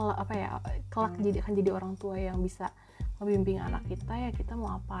kelak jadi orang tua yang bisa membimbing anak kita, ya kita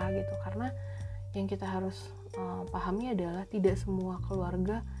mau apa gitu. Karena yang kita harus pahami adalah tidak semua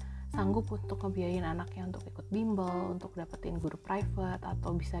keluarga sanggup untuk ngebiayain anaknya untuk ikut bimbel, untuk dapetin guru private,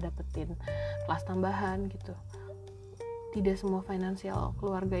 atau bisa dapetin kelas tambahan gitu. Tidak semua finansial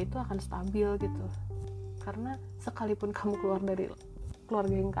keluarga itu akan stabil gitu. Karena sekalipun kamu keluar dari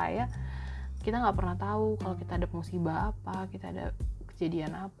keluarga yang kaya, kita gak pernah tahu kalau kita ada musibah apa, kita ada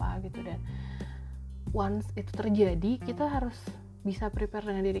kejadian apa gitu. Dan once itu terjadi, kita harus bisa prepare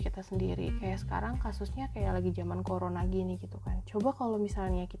dengan diri kita sendiri. Kayak sekarang kasusnya kayak lagi zaman corona gini gitu kan. Coba kalau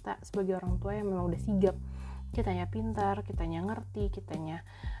misalnya kita sebagai orang tua yang memang udah sigap, kitanya pintar, kitanya ngerti, kitanya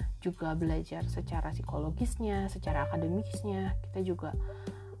juga belajar secara psikologisnya, secara akademisnya, kita juga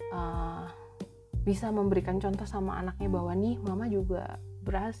bisa memberikan contoh sama anaknya bahwa nih mama juga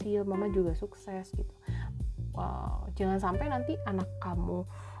berhasil, mama juga sukses gitu. Jangan sampai nanti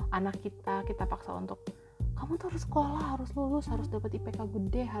anak kita paksa untuk kamu tuh harus sekolah, harus lulus, harus dapat IPK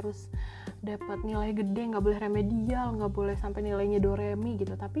gede, harus dapat nilai gede, nggak boleh remedial, nggak boleh sampai nilainya doremi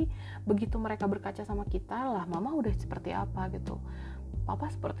gitu. Tapi begitu mereka berkaca sama kita, lah mama udah seperti apa gitu, papa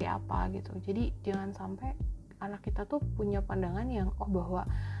seperti apa gitu. Jadi jangan sampai anak kita tuh punya pandangan yang bahwa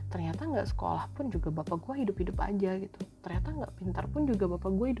ternyata nggak sekolah pun juga bapak gue hidup-hidup aja gitu, ternyata nggak pintar pun juga bapak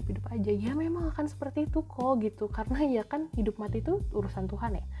gue hidup-hidup aja. Ya memang akan seperti itu kok gitu, karena ya kan hidup mati itu urusan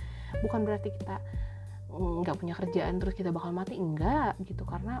Tuhan ya. Bukan berarti kita nggak punya kerjaan terus kita bakal mati, enggak gitu.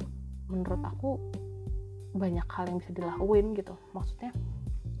 Karena menurut aku banyak hal yang bisa dilakuin gitu. Maksudnya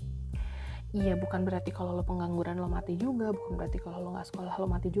iya, bukan berarti kalau lo pengangguran lo mati juga, bukan berarti kalau lo nggak sekolah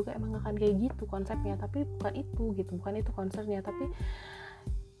lo mati juga. Emang nggak akan kayak gitu konsepnya, tapi bukan itu gitu, bukan itu concernnya. Tapi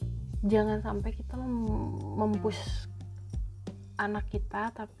jangan sampai kita mempush anak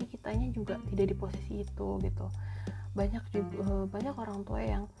kita tapi kitanya juga tidak di posisi itu gitu. Banyak orang tua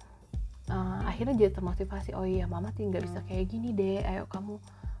yang akhirnya jadi termotivasi, oh iya mama nggak bisa kayak gini deh, ayo kamu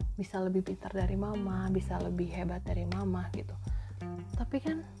bisa lebih pintar dari mama, bisa lebih hebat dari mama gitu. Tapi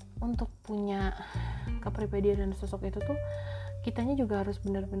kan untuk punya kepribadian dan sosok itu tuh kitanya juga harus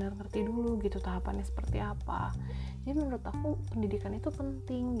benar-benar ngerti dulu gitu tahapannya seperti apa. Jadi menurut aku pendidikan itu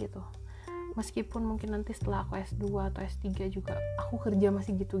penting gitu. Meskipun mungkin nanti setelah aku S2 atau S3 juga aku kerja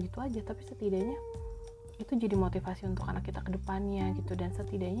masih gitu-gitu aja, tapi setidaknya itu jadi motivasi untuk anak kita ke depannya gitu. Dan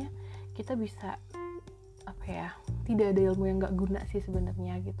setidaknya kita bisa tidak ada ilmu yang gak guna sih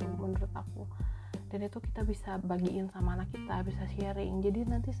sebenarnya gitu menurut aku. dan itu kita bisa bagiin sama anak kita, bisa sharing. Jadi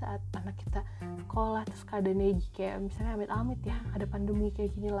nanti saat anak kita sekolah terus keadaannya kayak misalnya amit-amit ya ada pandemi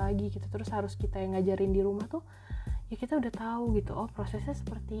kayak gini lagi gitu, terus harus kita yang ngajarin di rumah tuh, ya kita udah tahu gitu, oh prosesnya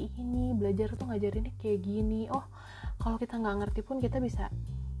seperti ini, belajar tuh ngajarinnya kayak gini. Oh kalau kita nggak ngerti pun kita bisa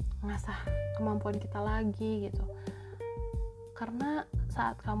ngasah kemampuan kita lagi gitu. Karena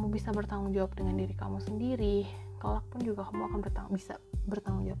saat kamu bisa bertanggung jawab dengan diri kamu sendiri, kelak pun juga kamu akan bisa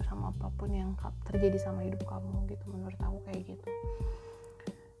bertanggung jawab sama apapun yang terjadi sama hidup kamu gitu. Menurut aku kayak gitu.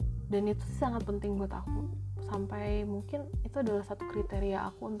 Dan itu sangat penting buat aku, sampai mungkin itu adalah satu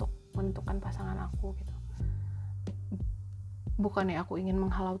kriteria aku untuk menentukan pasangan aku gitu. Bukannya aku ingin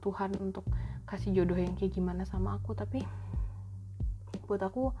menghalau Tuhan untuk kasih jodoh yang kayak gimana sama aku, tapi buat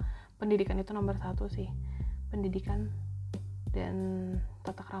aku pendidikan itu nomor 1 sih. Pendidikan dan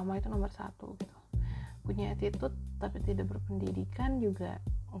tata krama itu nomor 1 gitu. Punya attitude tapi tidak berpendidikan juga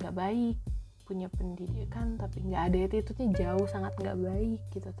nggak baik. Punya pendidikan tapi nggak ada attitude-nya jauh sangat nggak baik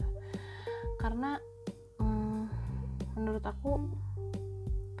gitu tuh. Karena menurut aku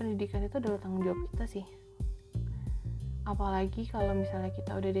pendidikan itu adalah tanggung jawab kita sih. Apalagi kalau misalnya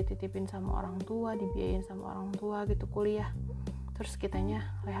kita udah dititipin sama orang tua, dibiayain sama orang tua gitu kuliah, terus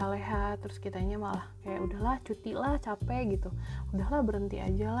kitanya leha-leha, terus kitanya malah kayak udahlah cuti lah, capek gitu, udahlah berhenti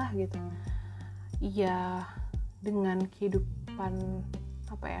aja lah gitu. Iya, dengan kehidupan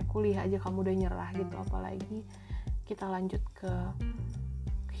kuliah aja kamu udah nyerah gitu, apalagi kita lanjut ke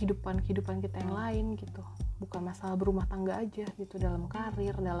kehidupan kita yang lain gitu. Bukan masalah berumah tangga aja gitu, dalam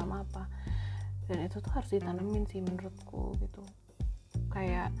karir, dalam apa. Dan itu tuh harus ditanemin sih menurutku gitu.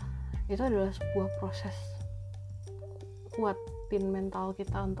 Kayak itu adalah sebuah proses kuatin mental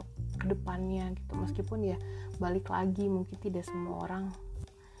kita untuk kedepannya gitu. Meskipun ya balik lagi, mungkin tidak semua orang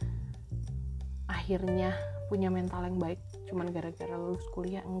akhirnya punya mental yang baik cuman gara-gara lulus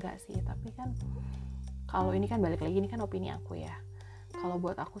kuliah, enggak sih. Tapi kan kalau ini kan balik lagi, ini kan opini aku ya. Kalau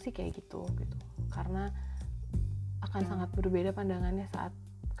buat aku sih kayak gitu. Karena akan sangat berbeda pandangannya saat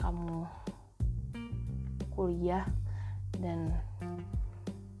kamu kuliah dan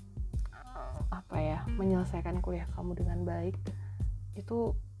menyelesaikan kuliah kamu dengan baik.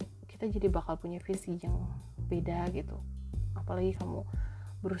 Itu kita jadi bakal punya visi yang beda gitu. Apalagi kamu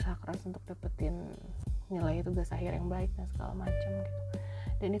berusaha keras untuk dapetin nilai tugas akhir yang baik dan segala macam gitu.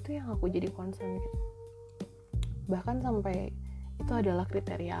 Dan itu yang aku jadi concern gitu. Bahkan sampai itu adalah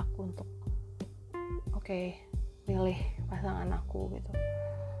kriteria aku untuk milih pasangan aku gitu.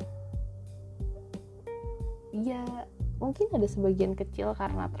 Ya mungkin ada sebagian kecil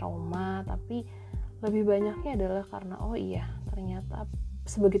karena trauma, tapi lebih banyaknya adalah karena ternyata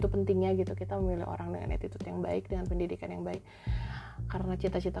sebegitu pentingnya gitu kita memilih orang dengan attitude yang baik, dengan pendidikan yang baik. Karena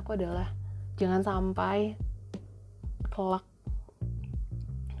cita-citaku adalah jangan sampai kelak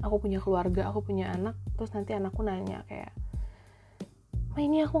aku punya keluarga, aku punya anak, terus nanti anakku nanya kayak, "Ma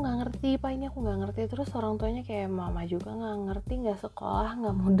ini aku nggak ngerti, Pak ini aku nggak ngerti." Terus orang tuanya kayak, "Mama juga nggak ngerti, nggak sekolah,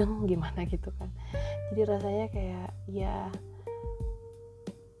 nggak mudeng gimana gitu kan." Jadi rasanya kayak ya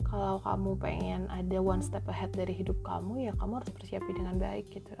kalau kamu pengen ada one step ahead dari hidup kamu, ya kamu harus persiapin dengan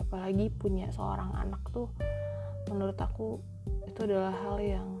baik gitu. Apalagi punya seorang anak tuh menurut aku itu adalah hal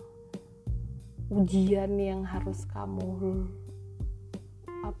yang ujian yang harus kamu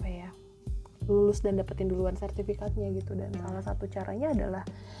lulus dan dapetin duluan sertifikatnya gitu. Dan salah satu caranya adalah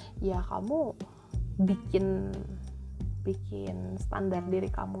ya kamu bikin standar diri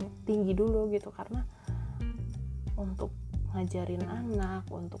kamu tinggi dulu gitu. Karena untuk ngajarin anak,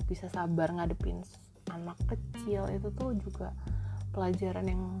 untuk bisa sabar ngadepin anak kecil, itu tuh juga pelajaran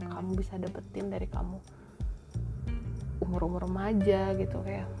yang kamu bisa dapetin dari kamu umur remaja gitu.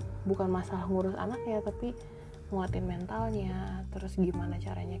 Kayak bukan masalah ngurus anak ya, tapi nguatin mentalnya, terus gimana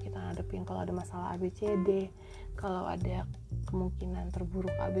caranya kita ngadepin kalau ada masalah ABCD, kalau ada kemungkinan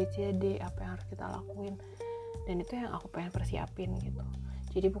terburuk ABCD, apa yang harus kita lakuin. Dan itu yang aku pengen persiapin gitu.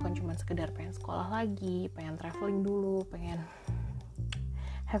 Jadi bukan cuma sekedar pengen sekolah lagi, pengen traveling dulu, pengen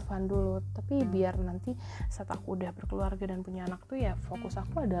have fun dulu, tapi biar nanti saat aku udah berkeluarga dan punya anak tuh ya fokus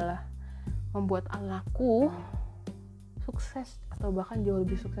aku adalah membuat anakku sukses atau bahkan jauh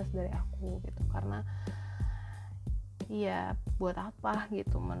lebih sukses dari aku gitu. Karena ya buat apa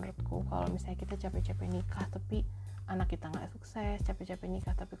gitu menurutku kalau misalnya kita capek-capek nikah tapi anak kita nggak sukses, capek-capek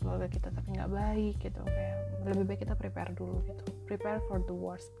nikah tapi keluarga kita tapi nggak baik gitu. Kayak lebih baik kita prepare dulu gitu, prepare for the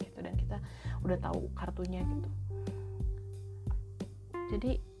worst gitu, dan kita udah tahu kartunya gitu.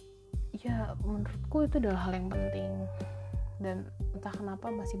 Jadi ya menurutku itu adalah hal yang penting. Dan entah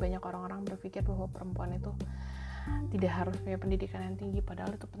kenapa masih banyak orang-orang berpikir bahwa perempuan itu tidak harus punya pendidikan yang tinggi,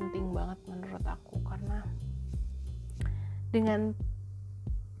 padahal itu penting banget menurut aku. Karena dengan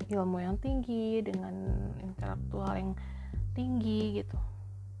ilmu yang tinggi, dengan intelektual yang tinggi gitu.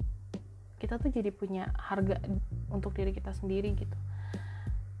 Kita tuh jadi punya harga untuk diri kita sendiri gitu,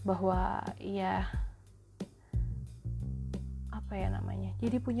 bahwa ya apa ya namanya,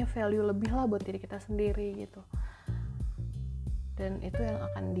 jadi punya value lebih lah buat diri kita sendiri gitu. Dan itu yang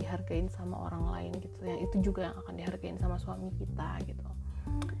akan dihargain sama orang lain gitu, yang itu juga yang akan dihargain sama suami kita gitu.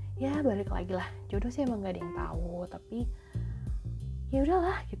 Ya balik lagi lah, jodoh sih emang gak ada yang tahu, tapi ya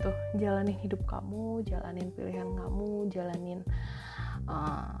udahlah gitu, jalanin hidup kamu, jalanin pilihan kamu, jalanin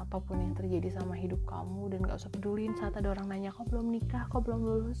apapun yang terjadi sama hidup kamu, dan gak usah pedulin saat ada orang nanya, kok belum nikah, kok belum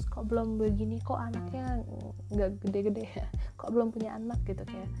lulus, kok belum begini, kok anaknya gak gede-gede, kok belum punya anak gitu.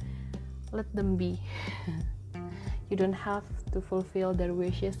 Kayak let them be. You don't have to fulfill their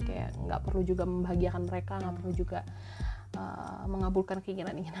wishes, kayak gak perlu juga membahagiakan mereka, gak perlu juga mengabulkan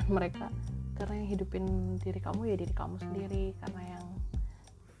keinginan-keinginan mereka, karena yang hidupin diri kamu ya diri kamu sendiri, karena yang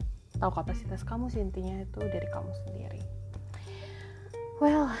tahu kapasitas kamu sih intinya itu dari kamu sendiri.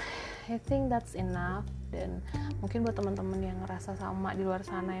 Well, I think that's enough. Dan mungkin buat teman-teman yang ngerasa sama di luar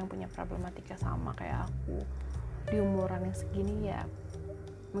sana, yang punya problematika sama kayak aku di umuran yang segini, ya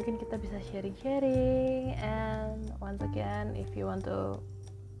mungkin kita bisa sharing. And once again, if you want to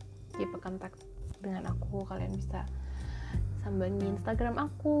keep a contact dengan aku, kalian bisa sambangi Instagram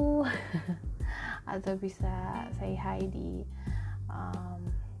aku atau bisa say hi di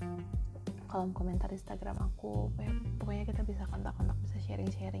kolom komentar Instagram aku. Pokoknya kita bisa kontak-kontak, bisa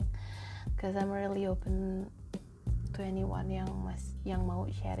sharing, cause I'm really open to anyone yang mau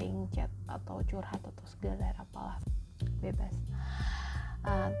sharing, chat atau curhat atau segala apalah, bebas.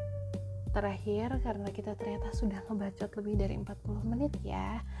 Terakhir, karena kita ternyata sudah ngebacot lebih dari 40 menit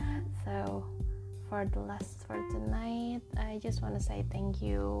ya, so for tonight, I just wanna say thank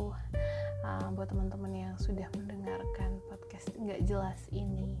you buat teman-teman yang sudah mendengarkan podcast nggak jelas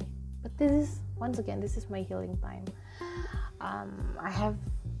ini. But this is my healing time. I have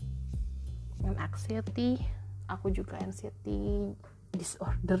an anxiety, aku juga anxiety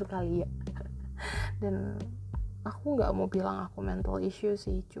disorder kali ya. Dan aku nggak mau bilang aku mental issue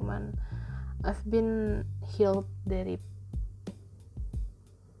sih, cuman I've been healed dari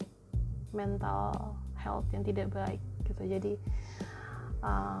mental health yang tidak baik gitu. Jadi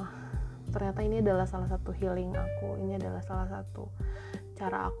ternyata ini adalah salah satu healing aku, ini adalah salah satu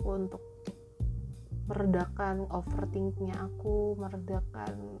cara aku untuk meredakan overthinkingnya aku,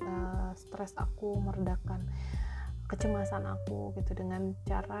 meredakan stres aku, meredakan kecemasan aku gitu, dengan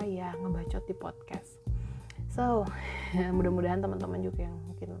cara ya ngebacot di podcast. So mudah-mudahan teman-teman juga yang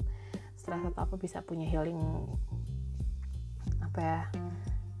mungkin stres atau apa bisa punya healing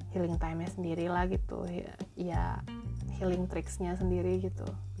healing time-nya sendiri lah gitu ya, healing tricksnya sendiri gitu,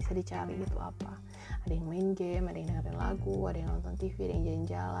 bisa dicari gitu apa. Ada yang main game, ada yang dengerin lagu, ada yang nonton TV, ada yang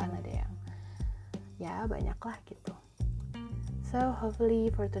jalan-jalan, ada yang ya banyak lah gitu. So hopefully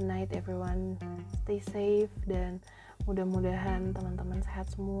for tonight everyone stay safe, dan mudah-mudahan teman-teman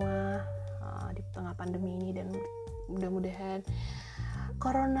sehat semua di tengah pandemi ini, dan mudah-mudahan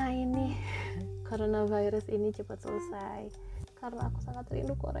coronavirus ini cepat selesai, karena aku sangat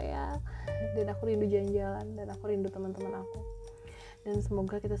rindu Korea, dan aku rindu jalan-jalan, dan aku rindu teman-teman aku. Dan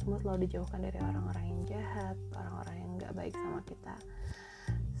semoga kita semua selalu dijauhkan dari orang-orang yang jahat, orang-orang yang gak baik sama kita.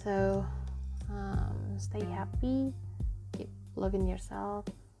 So stay happy, keep loving yourself,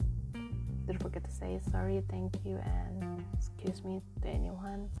 don't forget to say sorry, thank you, and excuse me to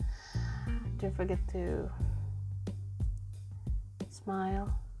anyone. Don't forget to smile,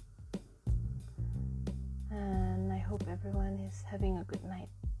 and I hope everyone is having a good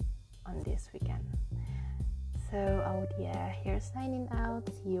night on this weekend. So Audia here signing out,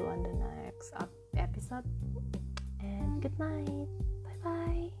 see you on the next episode, and good night, bye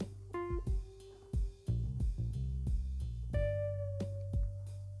bye.